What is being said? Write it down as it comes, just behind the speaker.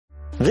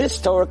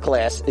This Torah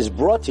class is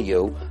brought to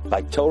you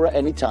by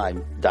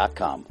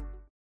TorahAnytime.com.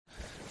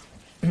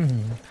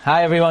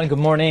 Hi everyone, good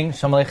morning,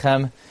 Shalom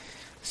Aleichem.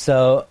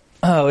 So,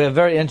 we have a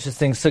very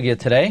interesting sugya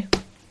today.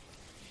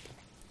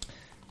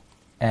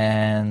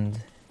 And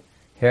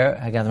here,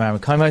 I got the Maram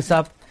Kaimos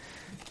up.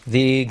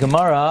 The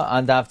Gemara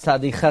on Daf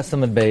Tzadi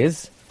Chesam and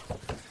Beis.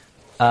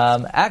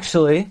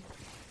 Actually,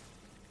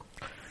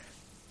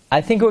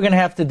 I think we're going to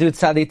have to do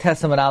Tzadi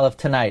Tesam and Aleph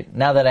tonight,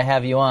 now that I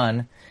have you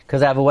on,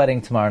 because I have a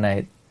wedding tomorrow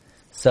night.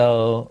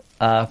 So,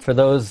 for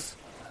those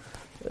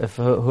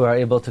who are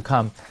able to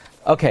come.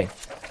 Okay,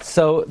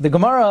 so the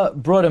Gemara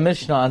brought a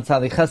Mishnah on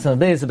Tzadi Chesam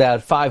and Beis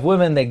about 5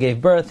 women. They gave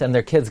birth and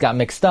their kids got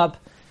mixed up.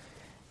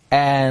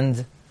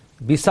 And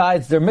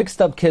besides their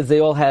mixed up kids, they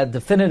all had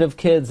definitive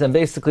kids, and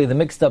basically the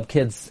mixed up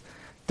kids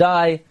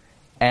die,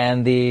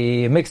 and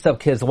the mixed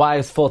up kids'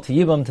 wives fall to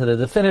Yibum, to the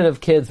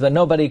definitive kids, but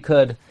nobody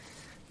could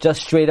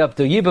just straight up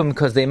do Yibum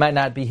because they might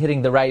not be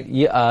hitting the right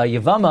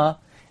Yivama,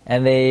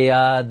 and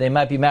they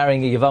might be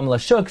marrying a Yivam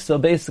Lashuk. So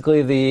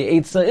basically the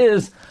Eitzah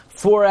is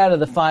 4 out of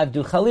the 5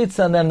 do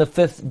Chalitza, and then the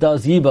 5th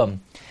does Yibum.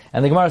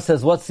 And the Gemara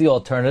says, what's the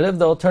alternative?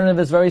 The alternative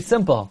is very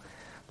simple.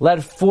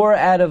 Let 4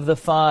 out of the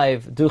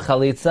 5 do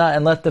Chalitza,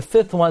 and let the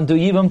 5th one do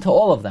Yibum to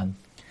all of them.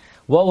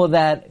 What will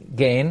that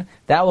gain?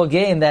 That will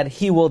gain that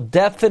he will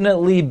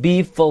definitely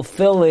be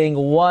fulfilling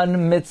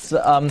one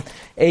mitzvah,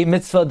 a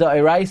mitzvah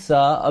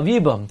da'iraisa of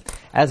Yibum.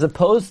 As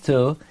opposed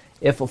to,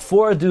 if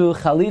 4 do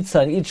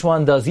Chalitza and each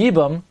one does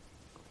Yibum,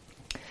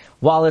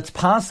 while it's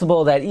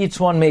possible that each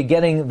one may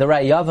getting the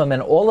right Yavam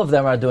and all of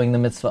them are doing the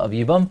mitzvah of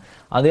Yibum,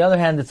 on the other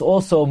hand, it's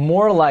also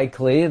more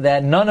likely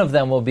that none of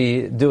them will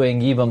be doing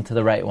Yibum to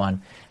the right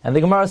one. And the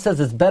Gemara says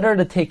it's better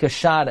to take a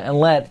shot and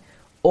let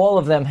all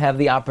of them have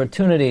the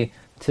opportunity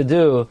to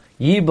do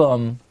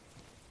Yibum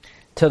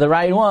to the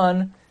right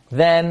one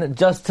than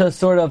just to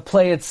sort of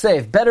play it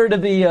safe. Better to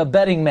be a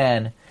betting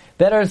man.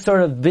 Better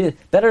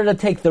to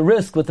take the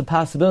risk with the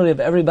possibility of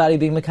everybody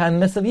being Mekayim the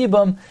mitzvah of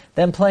Yibum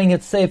than playing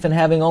it safe and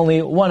having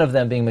only one of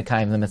them being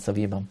Mekayim the mitzvah of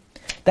Yibum.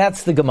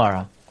 That's the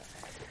Gemara.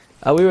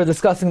 We were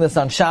discussing this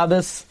on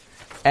Shabbos,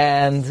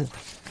 and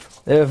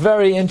a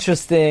very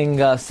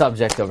interesting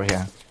subject over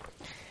here.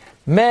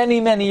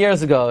 Many, many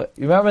years ago,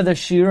 you remember the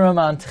Shiurim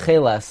on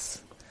Tcheles?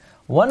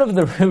 One of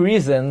the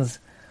reasons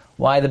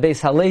why the Beis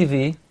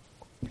Halevi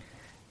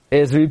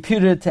is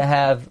reputed to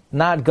have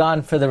not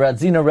gone for the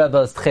Radzina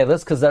Rebbe's Tcheles,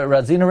 because the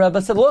Radzina Rebbe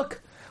said,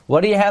 look,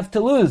 what do you have to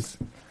lose?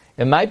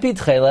 It might be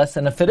Tcheles,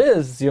 and if it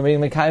is, you're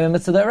being Mekayim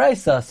Mitzvah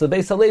D'Oraisa. So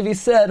Beis Halevi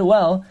said,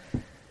 well,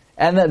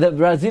 and the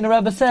Radzina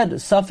Rebbe said,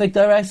 Safek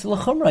D'Oraisa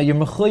L'chumra, you're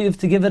mechuyev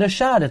to give it a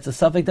shot, it's a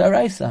Safek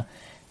D'Oraisa.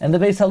 And the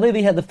Beis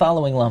Halevi had the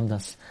following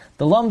lamdas.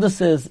 The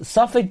lamdas is,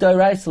 Safek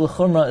D'Oraisa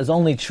L'chumra is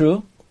only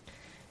true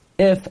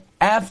if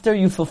after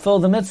you fulfill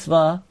the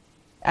mitzvah,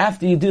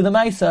 after you do the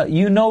Maisa,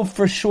 you know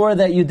for sure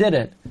that you did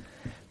it.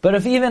 But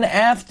if even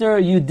after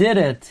you did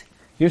it,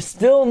 you're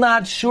still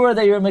not sure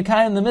that you're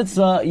Mekayim the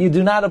mitzvah, you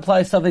do not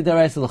apply Safek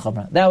D'Oraisa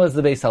L'chumra. That was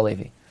the Beis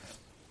Halevi.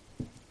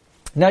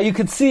 Now you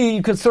could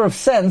sort of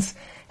sense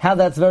how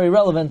that's very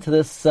relevant to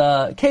this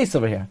case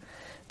over here.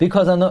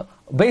 Because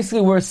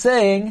basically we're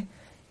saying,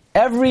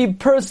 every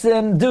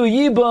person do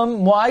Yibum,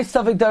 why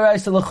Safek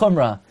D'Oraisa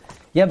L'chumra?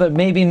 Yeah, but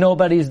maybe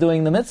nobody's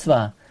doing the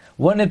mitzvah.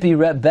 Wouldn't it be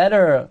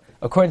better,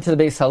 according to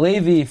the Beis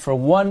Halevi, for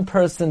one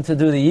person to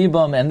do the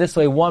Yibum, and this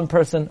way one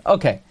person...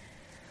 Okay,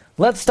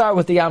 let's start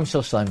with the Yam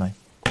Shel Shloimeh.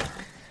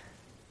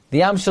 The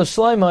Yam Shel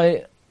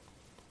Shloimeh,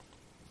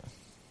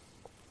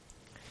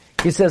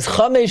 he says,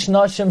 Chamesh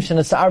Noshim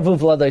shenesarvu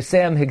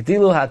v'ladoisem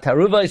higdilu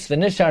ha'taruvos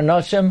v'nishar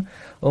Noshim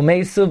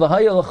u'meisu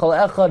v'hayu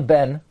l'chol echad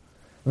ben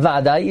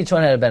v'adai, each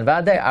one had a ben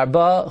v'adai,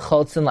 arba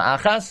chotzin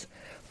la'achas,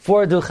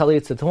 4 do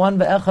chalitza to 1,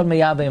 v'echad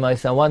meyabei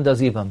ma'isa, 1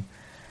 does Yibum.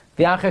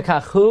 V'acher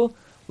kachu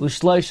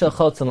u'shloisha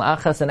chotzin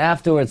la'achas, and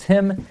afterwards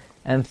him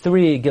and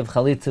 3 give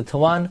chalitza to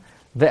 1,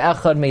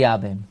 v'echad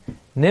meyabim.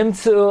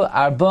 Nimtzu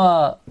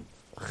arba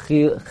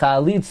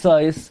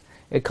chalitzos,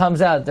 it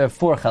comes out there are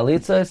 4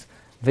 chalitzos,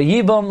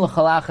 v'yibum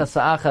l'chalachas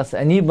ha'achas,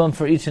 and yibum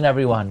for each and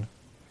every one.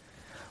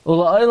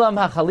 Ula'olam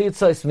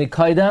ha'chalitzos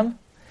mikoidem,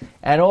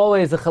 and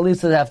always the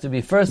chalitzos have to be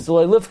first.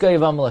 Ula'lifka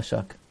yivam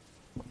l'shuk.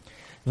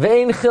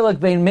 Ve'ein chilak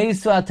bein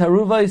meisu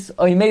ha'taruvos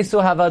oy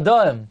meisu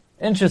ha'vadoim.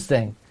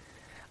 Interesting.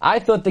 I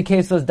thought the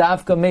case was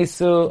Dafka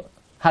Mesu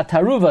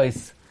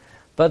HaTaruvos,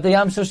 but the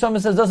Yam Shel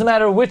Shloimeh says, doesn't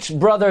matter which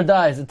brother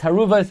dies, the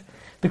Taruvos,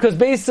 because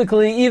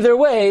basically either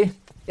way,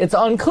 it's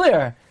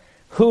unclear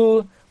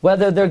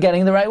whether they're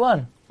getting the right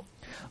one.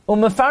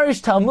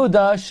 Umefarish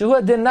Talmuda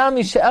Shua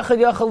Dinami She'echad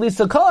Yachal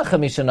Lisa Kol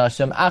HaChamisha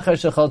Nashim Achar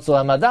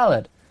Shechotzu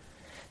HaMadaled.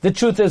 The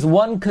truth is,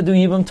 one could do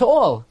Yibum to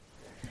all.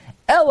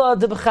 Ella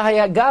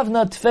Debchaya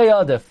Gavna Tfei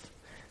Adif.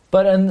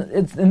 But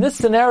in this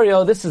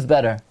scenario, this is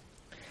better.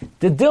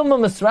 The Dilma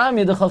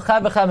Misrami the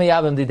Chalchav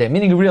Yabim Didei.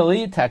 Meaning,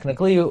 really,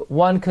 technically,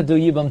 one could do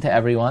Yibum to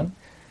everyone,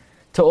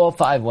 to all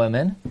 5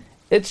 women.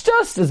 It's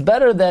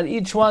better that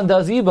each one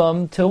does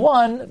Yibum to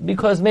one,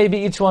 because maybe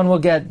each one will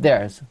get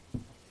theirs.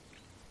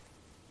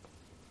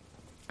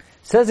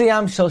 Says the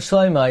Yam Shel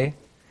Shloimeh,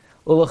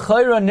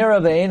 Ulechayra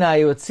nira be'enai,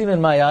 it would seem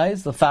in my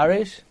eyes,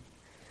 lefarish,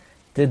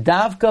 the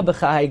davka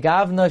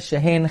b'chahigavna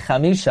shehen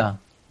chamisha.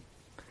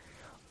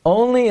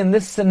 Only in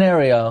this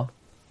scenario,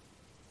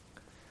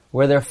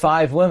 where there are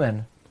 5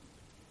 women,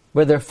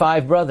 where there are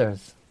 5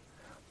 brothers.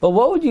 But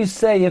what would you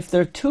say if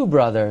there are 2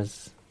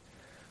 brothers?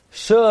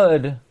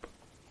 Should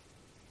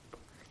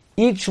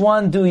each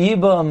one do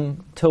yibum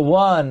to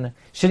one?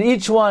 Should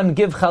each one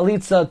give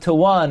chalitza to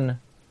one,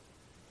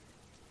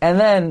 and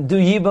then do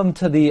yibum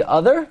to the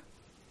other?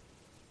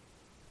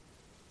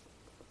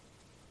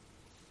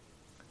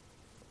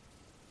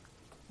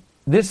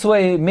 This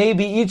way,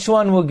 maybe each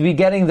one will be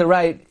getting the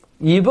right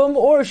yibum,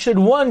 or should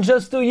one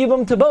just do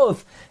yibum to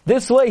both?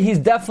 This way, he's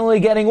definitely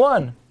getting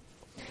one.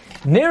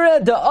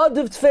 Nira da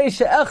adiv tfei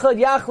she'echad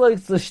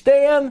yachlik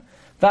l'shteyem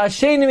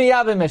v'asheni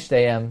miyavim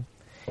eshteyem.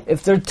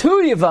 If there are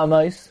 2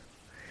 yivamos,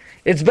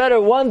 it's better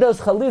one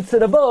does chalitza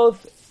to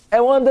both,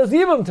 and one does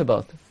yibum to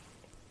both.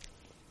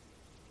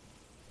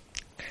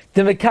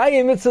 The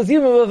mekayim mitzvahs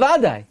yibum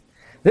b'vadai.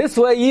 This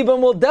way,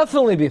 yibum will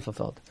definitely be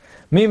fulfilled.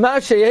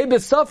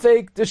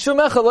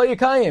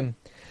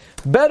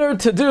 Better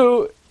to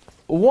do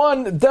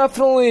one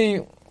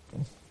definitely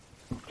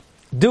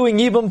doing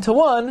yibum to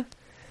one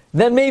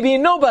than maybe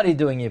nobody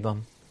doing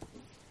yibum.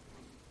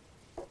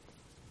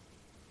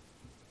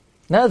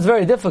 Now it's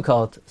very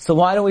difficult. So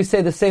why don't we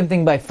say the same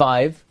thing by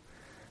 5?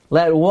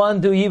 Let one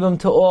do yibum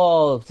to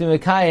all,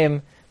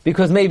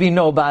 because maybe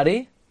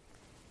nobody.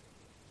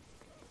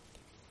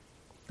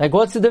 Like,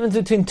 what's the difference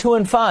between 2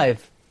 and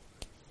 5?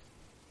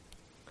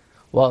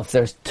 Well, if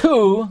there's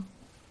 2,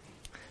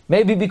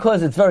 maybe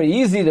because it's very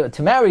easy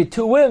to marry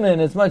 2 women,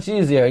 it's much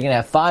easier. You're going to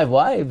have 5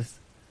 wives.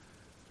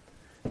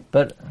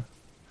 But,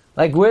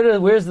 like, where do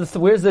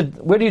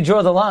you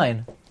draw the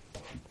line?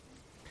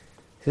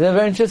 It's a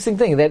very interesting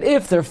thing, that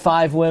if there are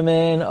 5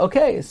 women,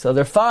 okay, so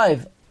there are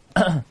 5.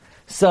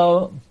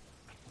 So,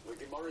 the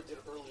Gemara did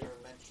earlier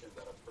mention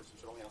that a person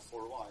should only have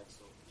 4 wives,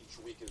 so each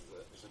week is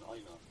an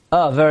aina.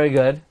 Oh, very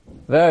good.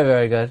 Very,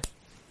 very good.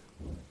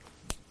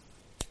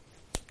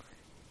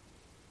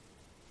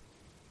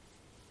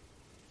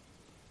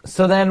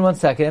 So then, one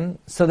second.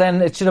 So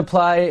then it should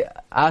apply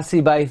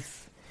asi by...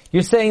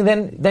 You're saying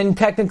then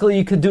technically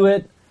you could do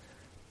it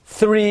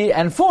 3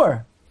 and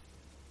 4.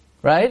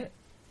 Right?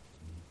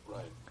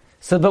 Right.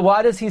 So, but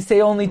why does he say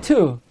only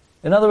 2?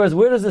 In other words,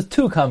 where does this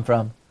 2 come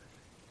from?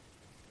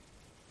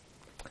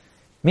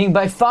 Meaning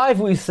by 5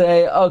 we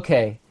say,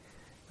 okay,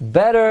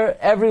 better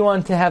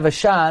everyone to have a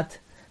shot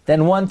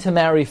than one to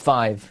marry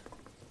 5.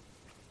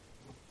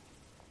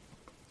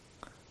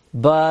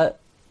 But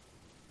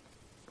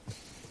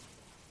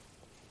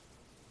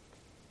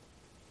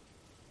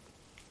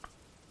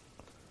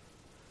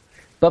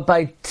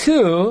by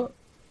 2,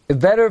 it's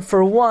better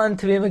for one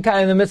to be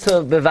mekayim the mitzvah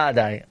of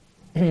bevadai.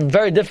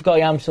 Very difficult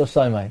Yam Shel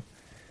Shammai.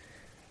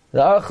 The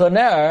Aruch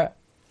LaNer,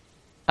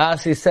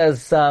 as he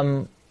says,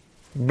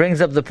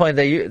 brings up the point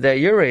that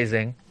you're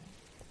raising.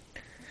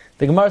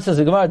 The Gemara says,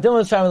 the Gemara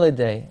Dilma Shamilei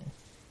Day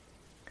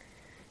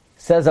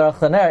says Aruch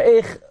LaNer,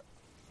 Ich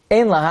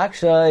ein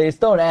lahakshais,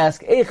 don't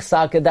ask, Ich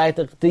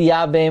sakadaitach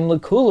diyabeim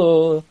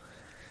lekulu.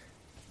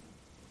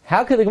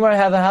 How could the Gemara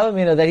have a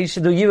havamina that he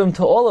should do yibum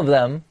to all of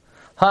them?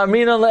 How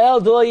could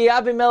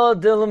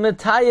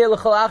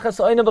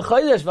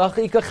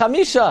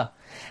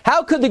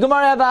the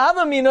Gemara have a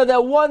havamina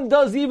that one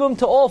does yibum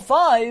to all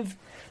 5,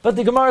 but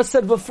the Gemara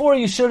said before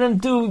you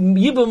shouldn't do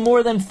yibum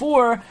more than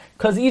 4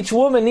 because each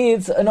woman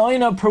needs an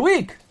oina per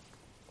week?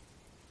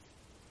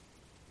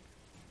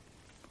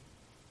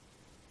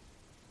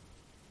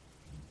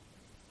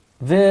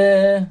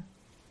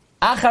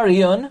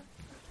 V'achariyun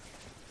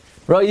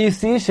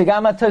ro'yisi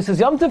shegam ha'tosos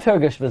yom tov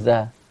hergish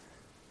b'zeh.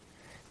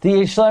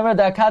 So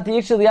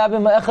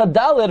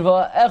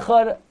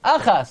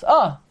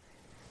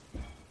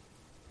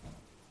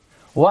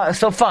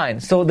fine.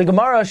 So the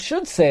Gemara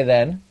should say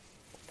then,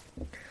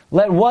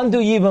 let one do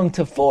yibum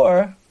to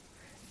 4,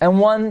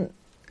 and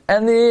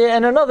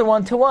another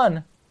one to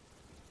 1.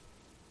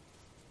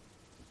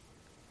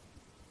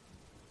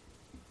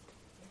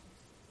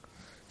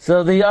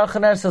 So the Aruch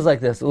LaNer says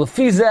like this: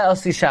 L'fize el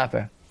si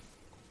shaper.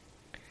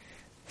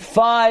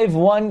 5,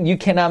 1 you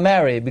cannot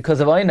marry because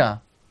of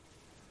oina.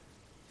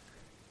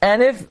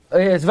 And if,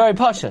 it's very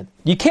pashut.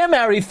 You can't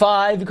marry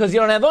 5 because you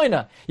don't have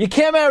oina. You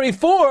can't marry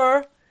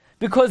 4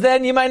 because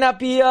then you might not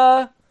be,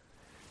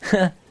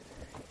 then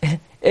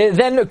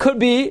it could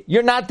be,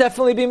 you're not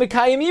definitely being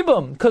Mekayim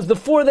Yibum, because the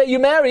 4 that you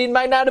married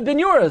might not have been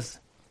yours.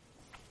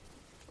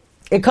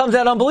 It comes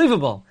out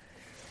unbelievable.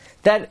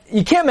 That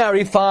you can't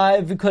marry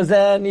 5 because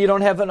then you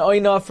don't have an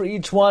oina for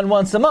each one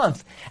once a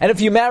month. And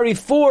if you marry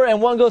 4 and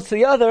one goes to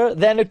the other,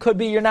 then it could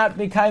be you're not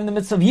Mekayim the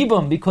mitzvah of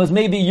Yibum, because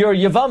maybe your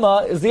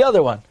Yavama is the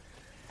other one.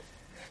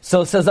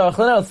 So says Aruch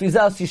LaNer,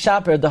 Fizas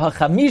Yishaper, the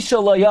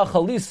Hachamisha lo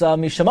yachal lisa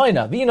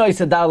mishamoina. V'ino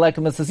yisadar like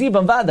a mitzvah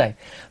vadai.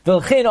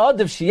 V'lchein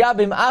odiv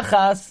shiyabim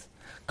achas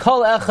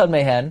kol echad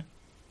mehen.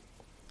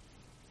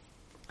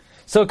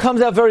 So it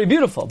comes out very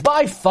beautiful.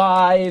 By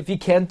 5, you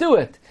can't do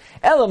it.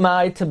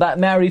 Elamai, to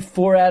marry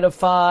 4 out of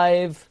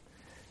 5,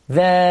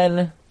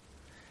 then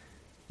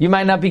you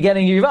might not be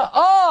getting your Yivam.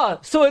 Oh,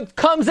 so it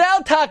comes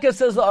out, Taka,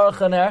 says the Aruch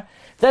LaNer,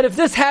 that if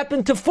this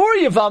happened to 4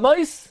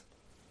 Yivamos,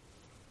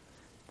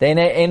 then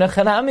Eina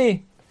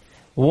Chanami.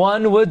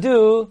 One would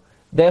do,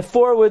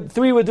 therefore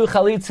 3 would do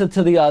Chalitza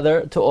to the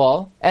other, to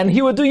all, and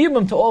he would do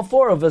Yibam to all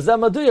 4 of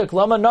Vazamaduyak,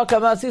 Lama Naka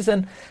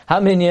Masisen,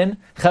 Haminyan,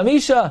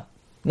 Chamisha.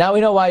 Now we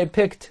know why he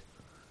picked.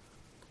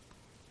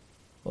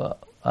 Well,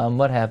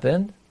 what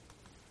happened?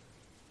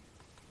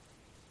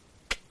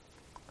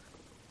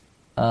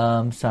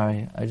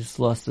 Sorry, I just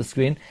lost the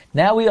screen.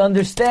 Now we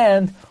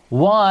understand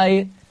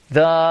why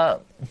you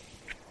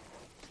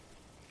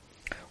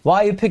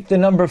picked the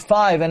number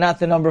 5 and not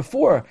the number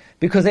 4.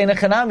 Because Eina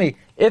Chanami,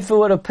 if it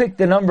would have picked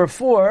the number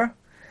 4,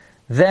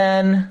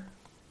 then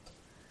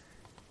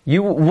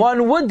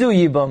one would do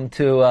Yibam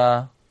to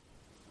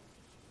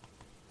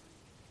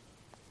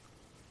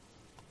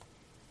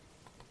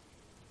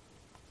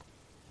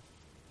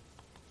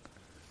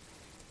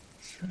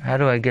how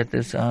do I get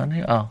this on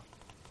here? Oh.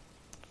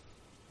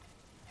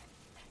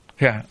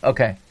 Here,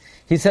 okay.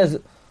 He says,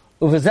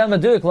 that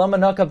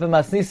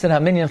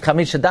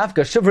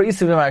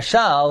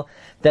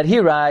he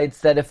writes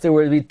that if there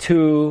were to be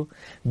 2,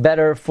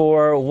 better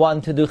for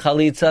one to do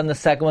chalitza and the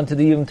second one to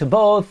do yibum to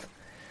both.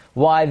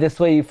 Why? This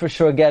way you for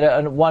sure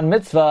get one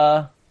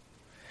mitzvah.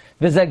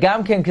 That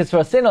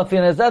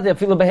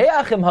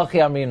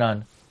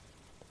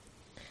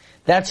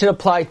should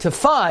apply to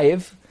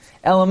 5.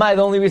 Elamai,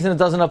 the only reason it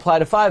doesn't apply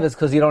to 5 is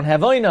because you don't have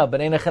oina,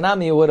 but Eina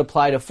Chanami it would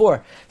apply to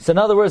 4. So in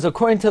other words,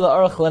 according to the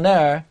Aruch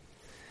LaNer,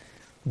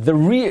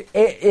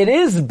 it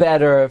is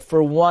better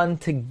for one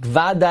to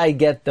vadai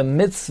get the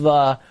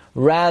mitzvah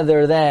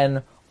rather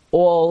than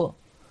all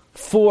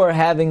 4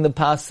 having the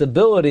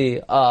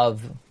possibility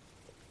of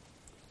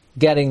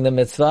getting the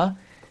mitzvah.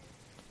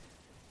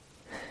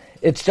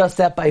 It's just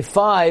that by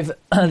 5,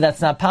 that's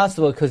not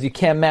possible because you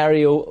can't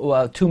marry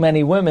too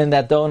many women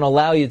that don't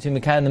allow you to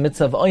mekayem the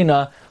mitzvah of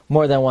oina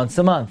more than once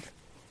a month.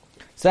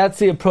 So that's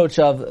the approach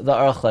of the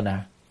Aruch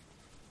LaNer.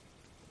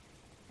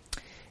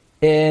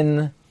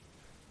 In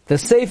the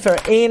Sefer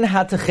Ein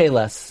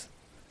HaTecheles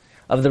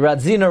of the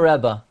Radzina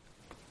Rebbe,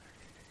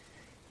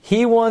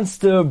 he wants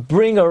to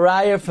bring a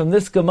raya from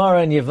this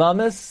Gemara in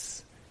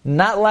Yevamis,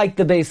 not like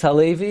the Beis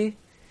Halevi,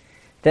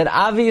 that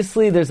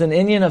obviously there's an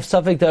inyan of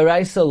Safek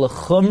D'Oraisa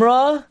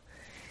L'Chumra,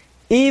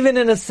 even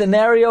in a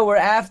scenario where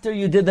after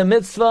you did the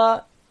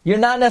mitzvah, you're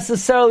not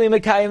necessarily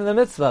Mekayim the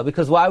mitzvah,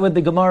 because why would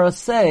the Gemara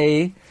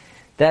say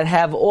that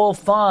have all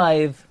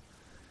 5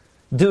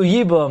 do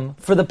Yibum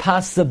for the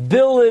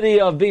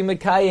possibility of being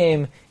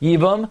Mekayim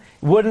Yibum?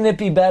 Wouldn't it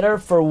be better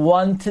for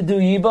one to do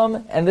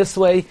Yibum, and this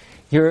way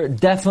you're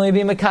definitely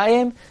being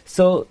Mekayim?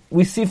 So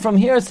we see from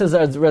here, says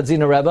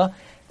Radzina Rebbe,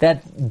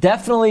 that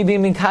definitely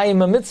being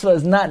Mekayim a mitzvah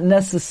is not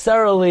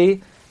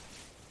necessarily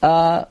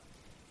the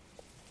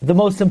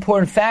most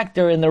important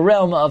factor in the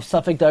realm of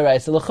Safek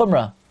D'Oraisa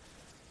L'Chumra.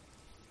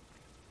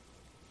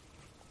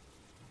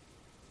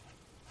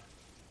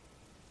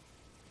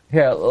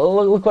 Here,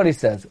 look what he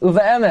says. Uva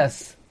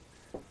emes.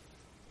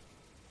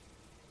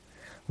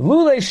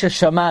 Lulei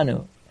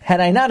sheshamanu. Had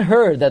I not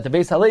heard that the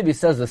Beis Halevi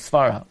says the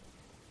Svara,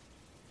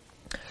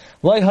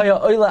 Loi haya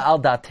oila al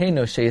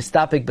datenu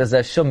sheyistapik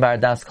bezeh shum bar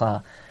das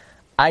klal.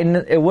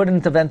 It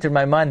wouldn't have entered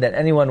my mind that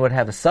anyone would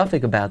have a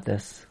suffix about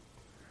this.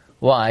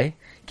 Why?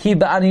 Ki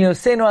ba'ani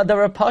yosenu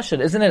adar pashut.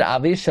 Isn't it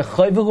obvious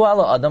shechoyvuhu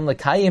ala adam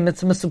lekayim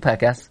mitzvah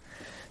mesupekas,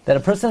 that a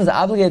person is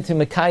obligated to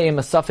mekayim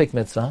a suffix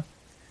mitzvah?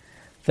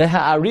 Isn't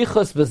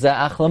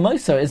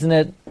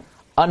it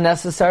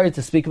unnecessary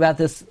to speak about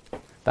this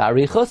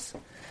ba'arichos?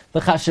 So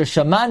I'm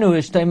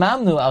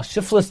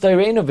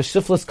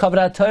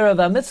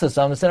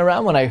sitting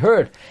around when I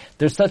heard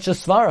there's such a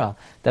svara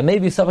that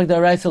maybe Safek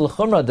D'Oraisa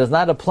L'Chumra does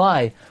not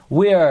apply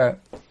where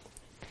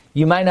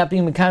you might not be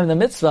mekayim the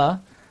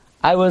mitzvah.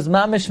 I was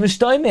mamish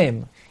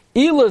mishtoimim.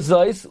 Ila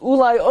zois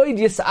ulai oid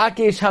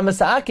yisakesh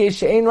hamasakesh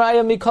she'ein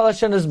raya mikol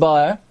hashen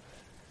izbar.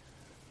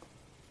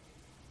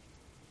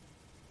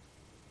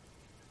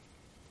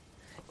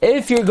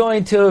 If you're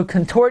going to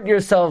contort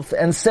yourself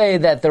and say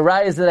that the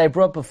rayas that I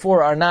brought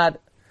before are not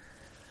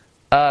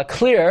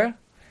clear,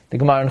 the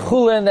Gemara in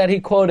Chulin that he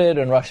quoted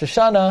in Rosh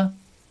Hashanah,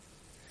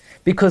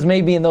 because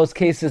maybe in those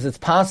cases it's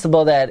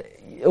possible that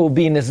it will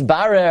be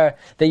nisbarer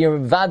that you're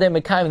vadei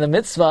mekayim the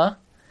mitzvah,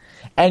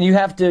 and you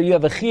have a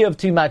chiyuv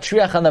to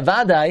matriach on the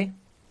vadai.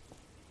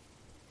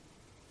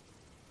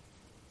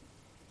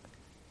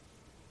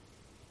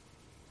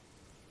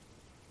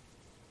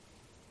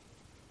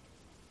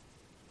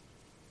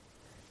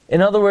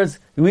 In other words,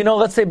 we know,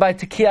 let's say by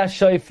Tekiyah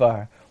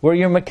Shofar, where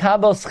you're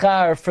Mekabel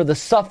Schar for the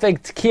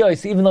suffix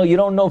Tekiyos, even though you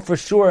don't know for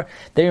sure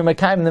that you're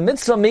Mekayim the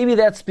mitzvah, maybe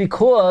that's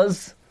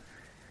because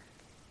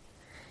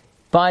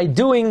by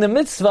doing the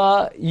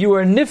mitzvah, you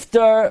are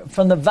niftar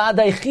from the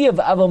Vadai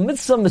Chiyav Avo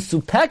Mitzvah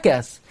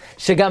Mesupekes,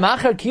 Shegam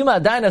Achar Kiyuma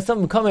Adayin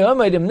Asam Mekame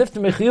Omedim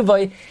Niftar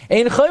Mechiyuvai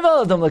Ein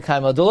Choyval Adam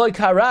Lekayim Adoloi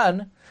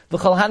Karan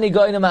V'chol Hani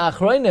Goyim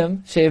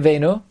Achroinim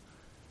She'evenu.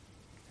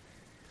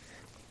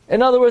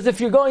 In other words, if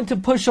you're going to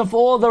push off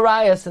all the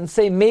rayas and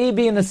say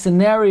maybe in a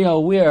scenario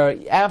where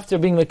after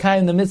being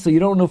mekayim the mitzvah you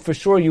don't know for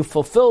sure you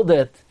fulfilled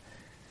it,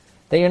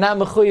 that you're not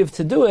mechuyev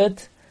to do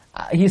it,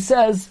 he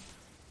says,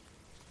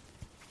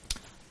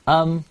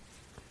 Bikesh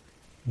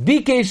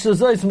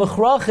l'zois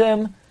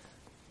mechrachim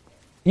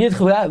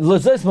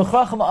l'zois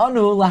mechrachim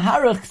anu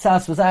laharach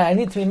ksas. I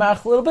need to be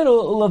marach a little bit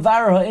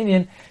u'levarer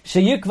ha'inyan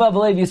sheyikva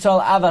b'leiv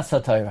Yisrael avas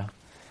ha'torah.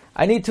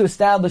 I need to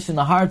establish in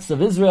the hearts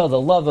of Israel the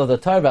love of the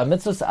Torah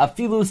mitzvahs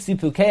afilu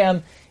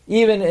sipukeim,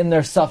 even in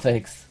their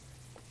suffix.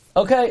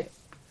 Okay,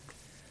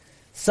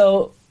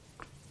 so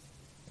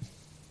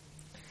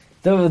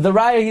the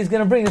raya he's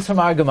going to bring is from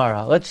our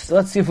Gemara. Let's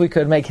see if we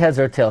could make heads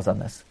or tails on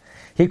this.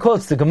 He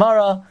quotes the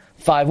Gemara.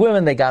 5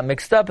 women, they got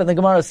mixed up, and the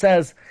Gemara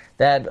says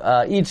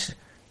that each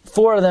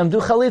 4 of them do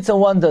chalitza,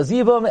 1 does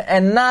yibum,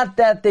 and not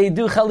that they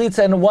do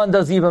chalitza and 1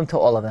 does yibum to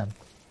all of them.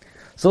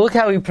 So look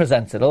how he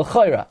presents it.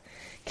 Al-Khoira.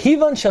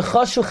 Kivan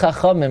shechashu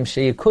chachamim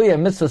sheyikuya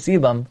mitzvos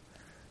yibum.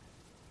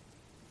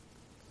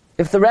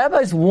 If the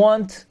rabbis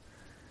want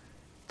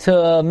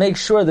to make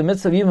sure the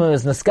mitzvah of yibum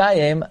is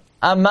neskayim,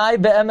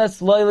 amai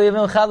be'emes lo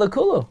yivim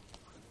chalakulu.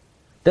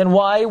 Then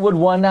why would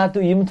one not do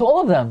yibum to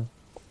all of them?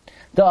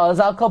 The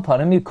azal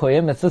kolpanim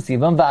yikuya mitzvos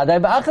yibum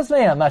v'adai ba'achas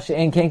meyam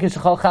ma'she'en ken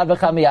kishachol chad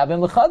v'cham yabim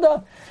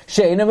l'chada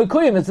she'ena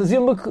mikuya mitzvos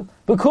yibum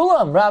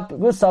b'kulam rap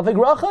v'savik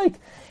rachayk.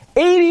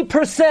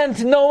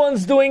 80% no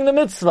one's doing the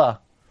mitzvah.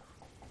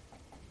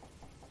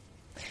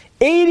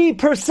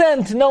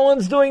 80% no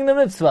one's doing the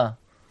mitzvah.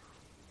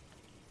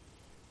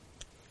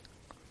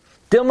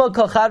 Dilma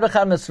kol chad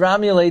v'chad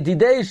misram yalei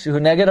dideish hu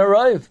neged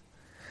haroiv.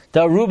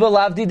 Daruba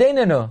lav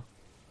dideinu.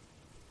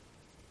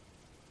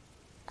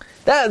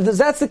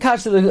 That's the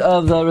kasha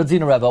of the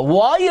Radzina Rebbe.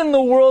 Why in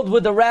the world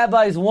would the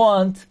rabbis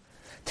want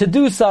to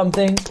do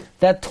something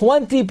that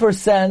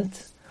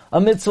 20% a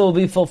mitzvah will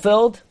be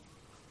fulfilled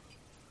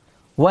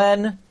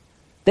when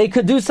they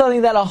could do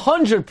something that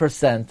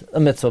 100% a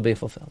mitzvah will be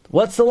fulfilled?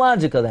 What's the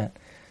logic of that?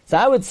 So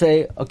I would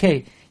say,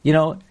 okay,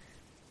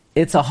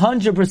 it's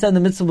 100% the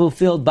mitzvah will be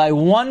fulfilled by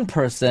one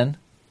person,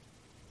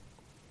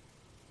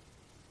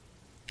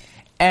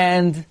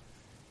 and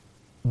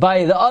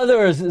by the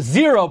others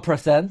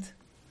 0%.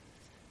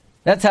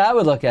 That's how I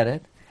would look at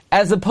it.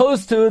 As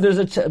opposed to, there's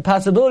a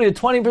possibility of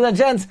 20%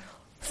 chance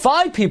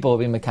 5 people will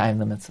be mekayim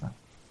the mitzvah.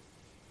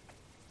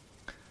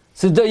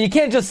 So you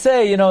can't just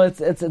say,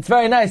 it's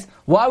very nice.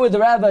 Why would the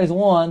rabbis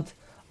want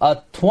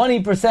a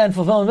 20%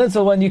 fulfillment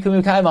mitzvah when you can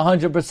mekayim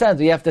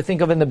 100%? You have to think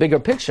of it in the bigger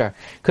picture.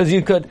 Because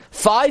you could,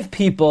 5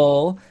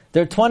 people,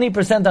 they're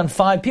 20% on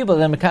 5 people,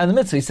 then mekayim the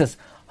mitzvah. He says,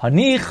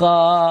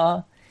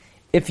 Hanicha,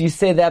 if you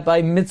say that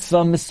by mitzvah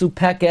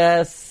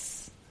misupekes,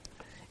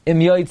 Im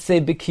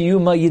yoytze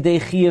b'kiyuma yidei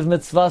chiyav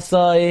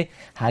mitzvasai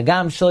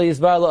hagam shel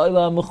yizbar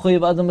la'olam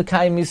mechuyev adam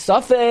mekayim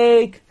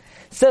misafek.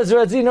 Says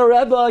Radzina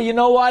Rebbe, you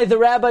know why the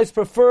rabbis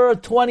prefer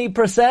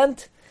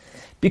 20%?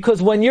 Because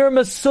when you're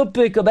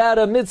mesupik about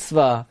a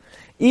mitzvah,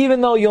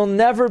 even though you'll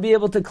never be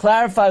able to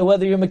clarify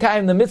whether you're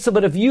mekayim the mitzvah,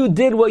 but if you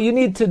did what you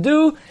need to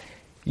do,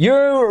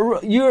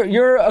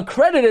 you're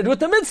accredited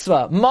with the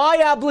mitzvah.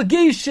 My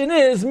obligation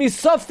is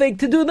misafek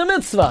to do the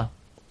mitzvah.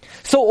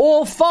 So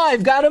all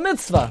 5 got a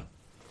mitzvah.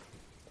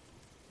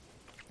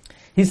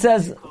 He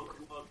says,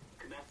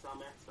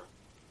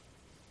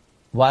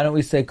 why don't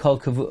we say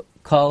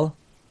kol?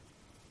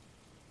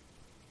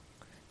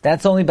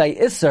 That's only by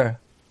Isser.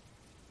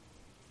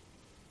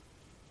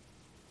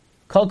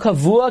 Kol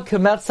kavua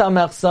kemetza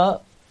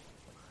mechsa.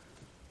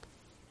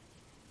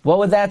 What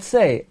would that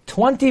say?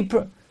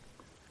 20%.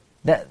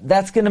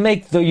 That's going to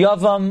make the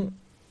yavam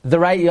the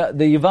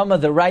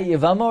yavama the right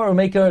yavama, or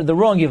make her the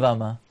wrong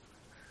yavama?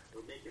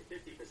 Or make it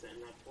 50%,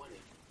 not 20%.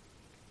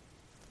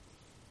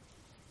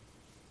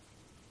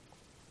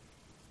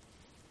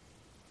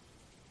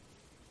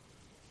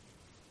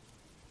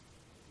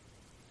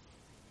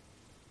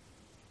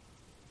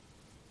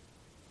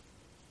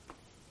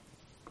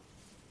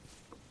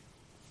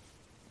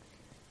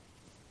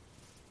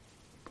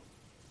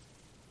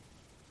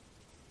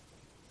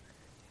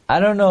 I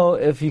don't know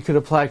if you could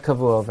apply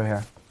kavu over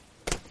here.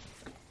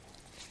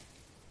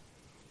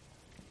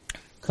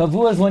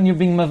 Kavu is when you're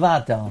being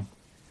mavatel,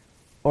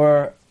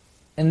 or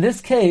in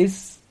this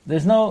case,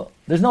 there's no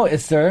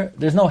isser,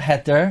 there's no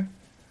heter.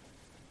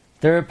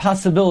 There are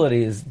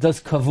possibilities. Could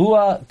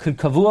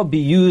kavua be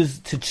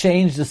used to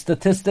change the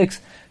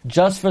statistics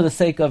just for the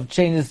sake of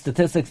changing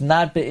statistics,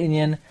 not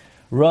be'inyan,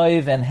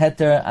 roiv and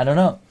heter? I don't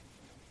know.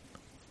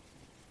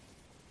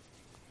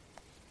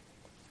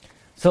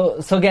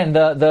 So again,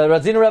 the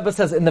Radzina Rebbe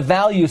says in the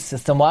value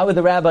system, why would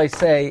the rabbi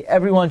say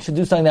everyone should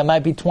do something that might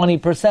be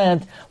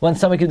 20% when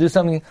someone could do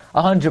something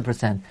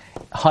 100%?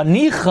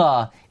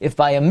 Hanicha, if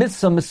by a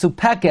mitzvah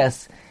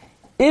misupekes,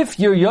 if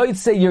you're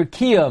yoytze your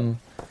kiyum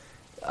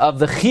of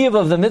the chiyuv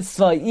of the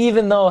mitzvah,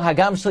 even though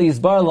hagam shel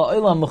yizbar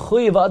la'olam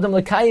mechuyev adam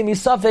l'kayim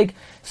misafek,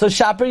 so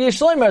shaper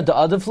yeshloimer the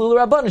other flu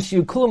l'rabbanish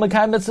you kulu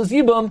mekayim mitzvahs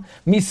yibum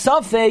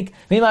misafek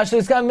mimashel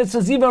yizkayim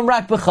mitzvahs yibum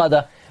rak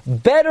b'chada.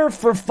 Better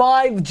for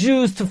 5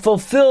 Jews to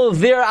fulfill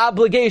their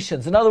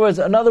obligations. In other words,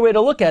 another way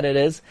to look at it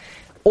is,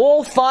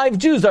 all 5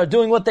 Jews are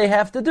doing what they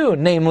have to do,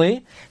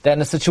 namely, that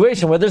in a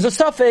situation where there's a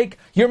suffix,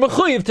 you're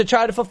mechuyev to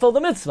try to fulfill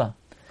the mitzvah.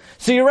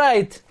 So you're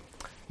right,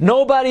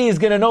 nobody is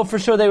going to know for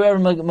sure they were ever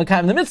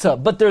mekayim the mitzvah,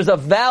 but there's a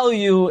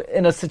value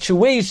in a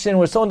situation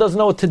where someone doesn't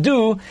know what to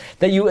do,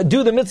 that you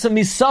do the mitzvah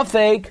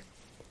misafek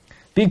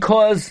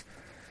because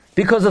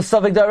of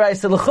suffix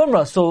d'oraisa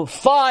l'chumra. So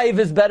 5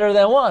 is better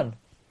than 1.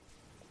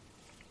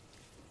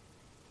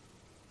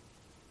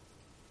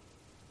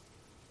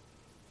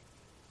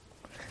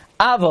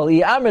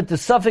 Aval, Yamrit, the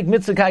suffix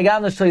mitzvah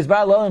kaigam shlois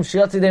bar loim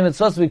shiyatzi de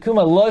mitzvahs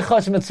v'kuma loy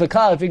chash mitzvah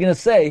kal. If you're going to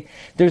say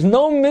there's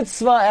no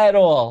mitzvah at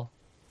all,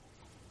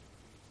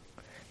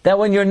 that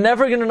when you're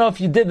never going to know if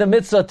you did the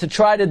mitzvah to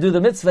try to do the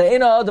mitzvah,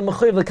 ina adam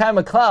mechuyev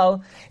l'kayim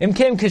klal im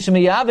kem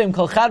kishmiyavim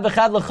kol chad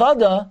v'chad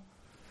l'chada.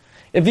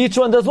 If each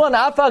one does one,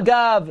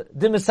 afagav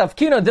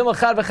dimisafkino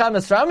dimachad v'chad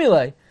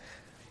misramilei,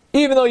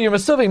 even though you're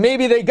assuming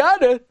maybe they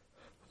got it.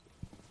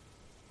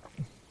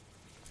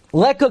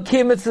 I don't think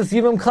it's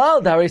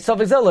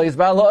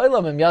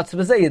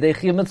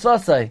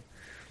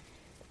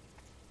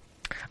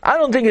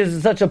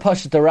such a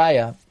pashut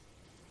raya.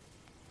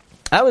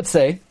 I would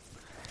say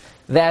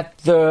that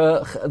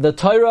the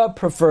Torah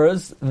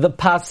prefers the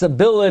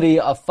possibility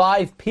of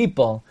 5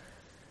 people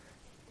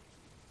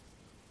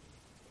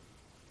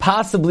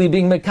possibly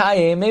being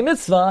mekayim a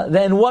mitzvah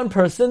than one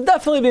person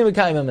definitely being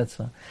mekayim a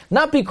mitzvah.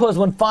 Not because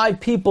when 5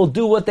 people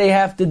do what they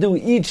have to do,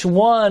 each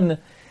one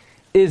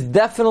is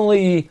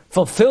definitely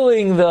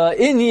fulfilling the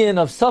inyan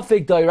of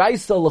suffix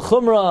d'oraisa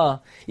l'chumra,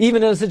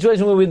 even in a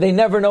situation where they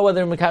never know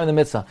whether they're mekayim the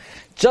mitzvah.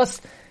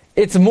 Just,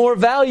 it's more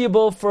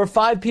valuable for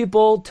 5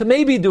 people to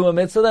maybe do a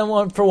mitzvah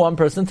than for one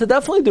person to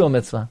definitely do a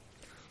mitzvah.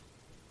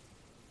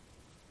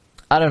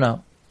 I don't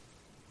know.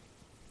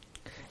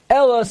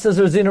 Ella, says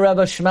Razina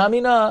Rebbe,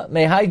 Shmamina,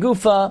 mehai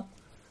gufa,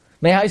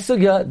 mehai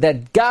sugya,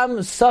 that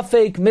gam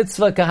suffix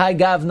mitzvah kahai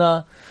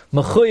gavna,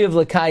 mechuyev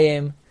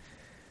l'kayim,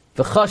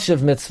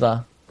 v'chashiv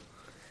mitzvah.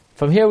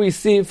 From here we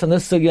see, from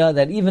this sugya,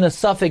 that even a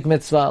suffix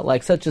mitzvah,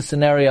 like such a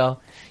scenario,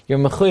 you're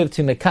mechuyev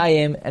to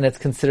mekayim, and it's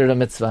considered a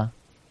mitzvah.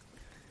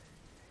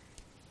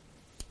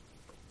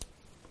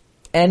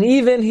 And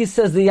even, he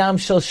says, the Yam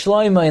Shel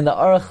Shloima in the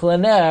Aruch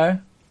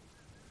LaNer,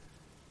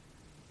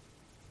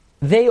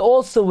 they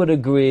also would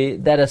agree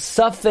that a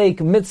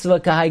suffix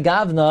mitzvah kahai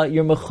gavna,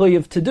 you're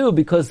mechuyev to do,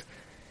 because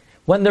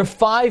when there are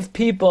 5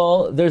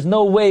 people, there's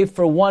no way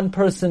for one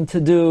person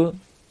to do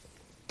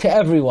to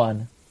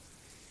everyone.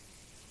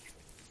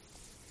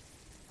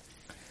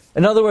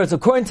 In other words,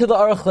 according to the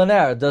Aruch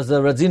LaNer, does the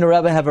Razina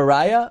Rebbe have a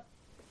raya?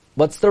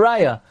 What's the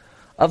raya?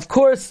 Of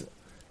course,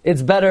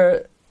 it's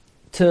better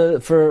according to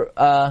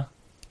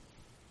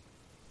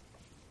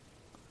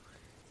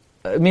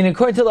the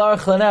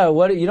Aruch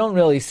LaNer, you don't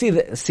really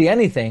see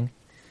anything,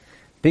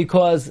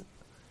 because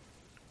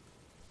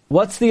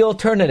what's the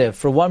alternative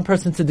for one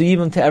person to do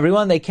even to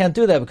everyone? They can't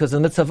do that because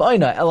of the mitzvah of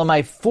oina.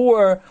 Elamai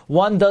 4,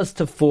 1 does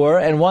to 4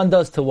 and 1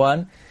 does to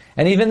 1,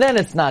 and even then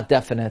it's not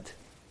definite.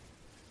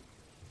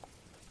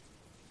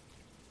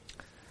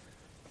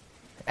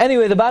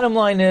 Anyway, the bottom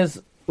line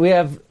is we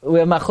have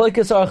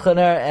Machlokes Aruch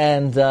LaNer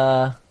and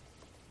the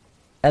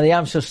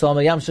Yam Shel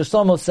Shlomo. Yam Shel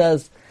Shlomo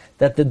says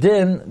that the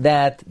din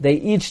that they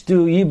each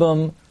do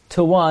yibum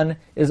to 1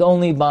 is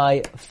only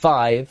by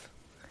 5.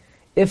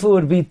 If it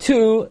would be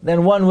 2,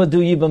 then 1 would do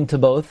yibum to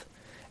both.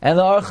 And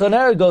the Aruch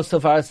LaNer goes so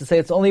far as to say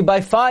it's only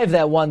by 5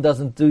 that 1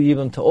 doesn't do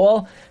yibum to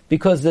all,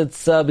 because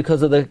it's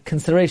because of the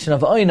consideration of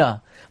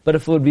oina. But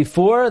if it would be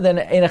 4, then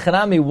in a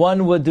chanami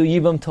 1 would do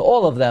yibum to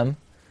all of them,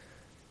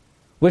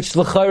 which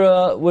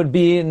l'chara would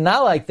be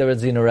not like the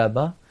Razina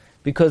Rebbe,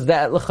 because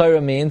that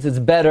l'chara means it's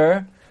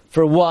better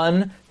for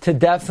 1 to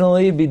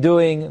definitely be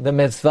doing the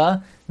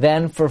mitzvah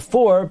than for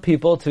 4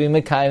 people to be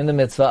mekayim the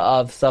mitzvah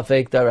of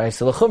suffix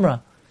d'oraisa l'chumra.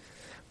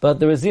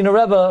 But the Razina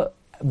Rebbe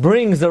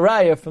brings a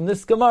raya from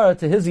this Gemara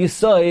to his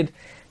yisoid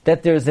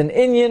that there's an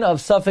inyan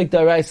of suffix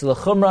d'oraisa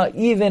l'chumra,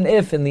 even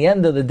if in the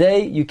end of the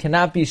day you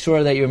cannot be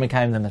sure that you're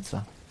mekayim the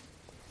mitzvah.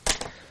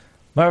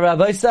 Mar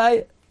Rabbi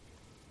Sai,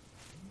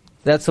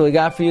 that's what we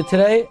got for you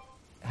today.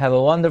 Have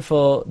a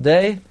wonderful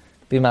day.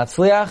 Be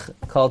matzliach.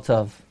 Kol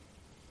tov.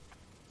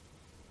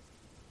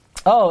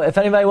 Oh, if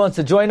anybody wants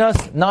to join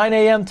us, 9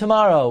 a.m.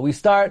 tomorrow, we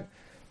start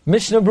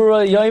Mishnah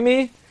Berurah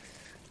Yomi,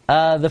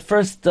 the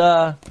first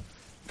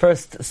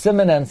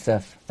Siman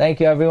Ensif. Thank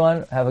you,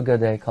 everyone. Have a good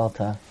day. Kol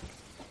tov.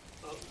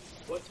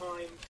 What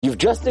time? You've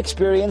just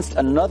experienced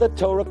another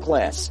Torah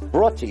class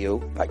brought to you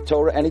by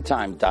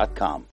TorahAnytime.com.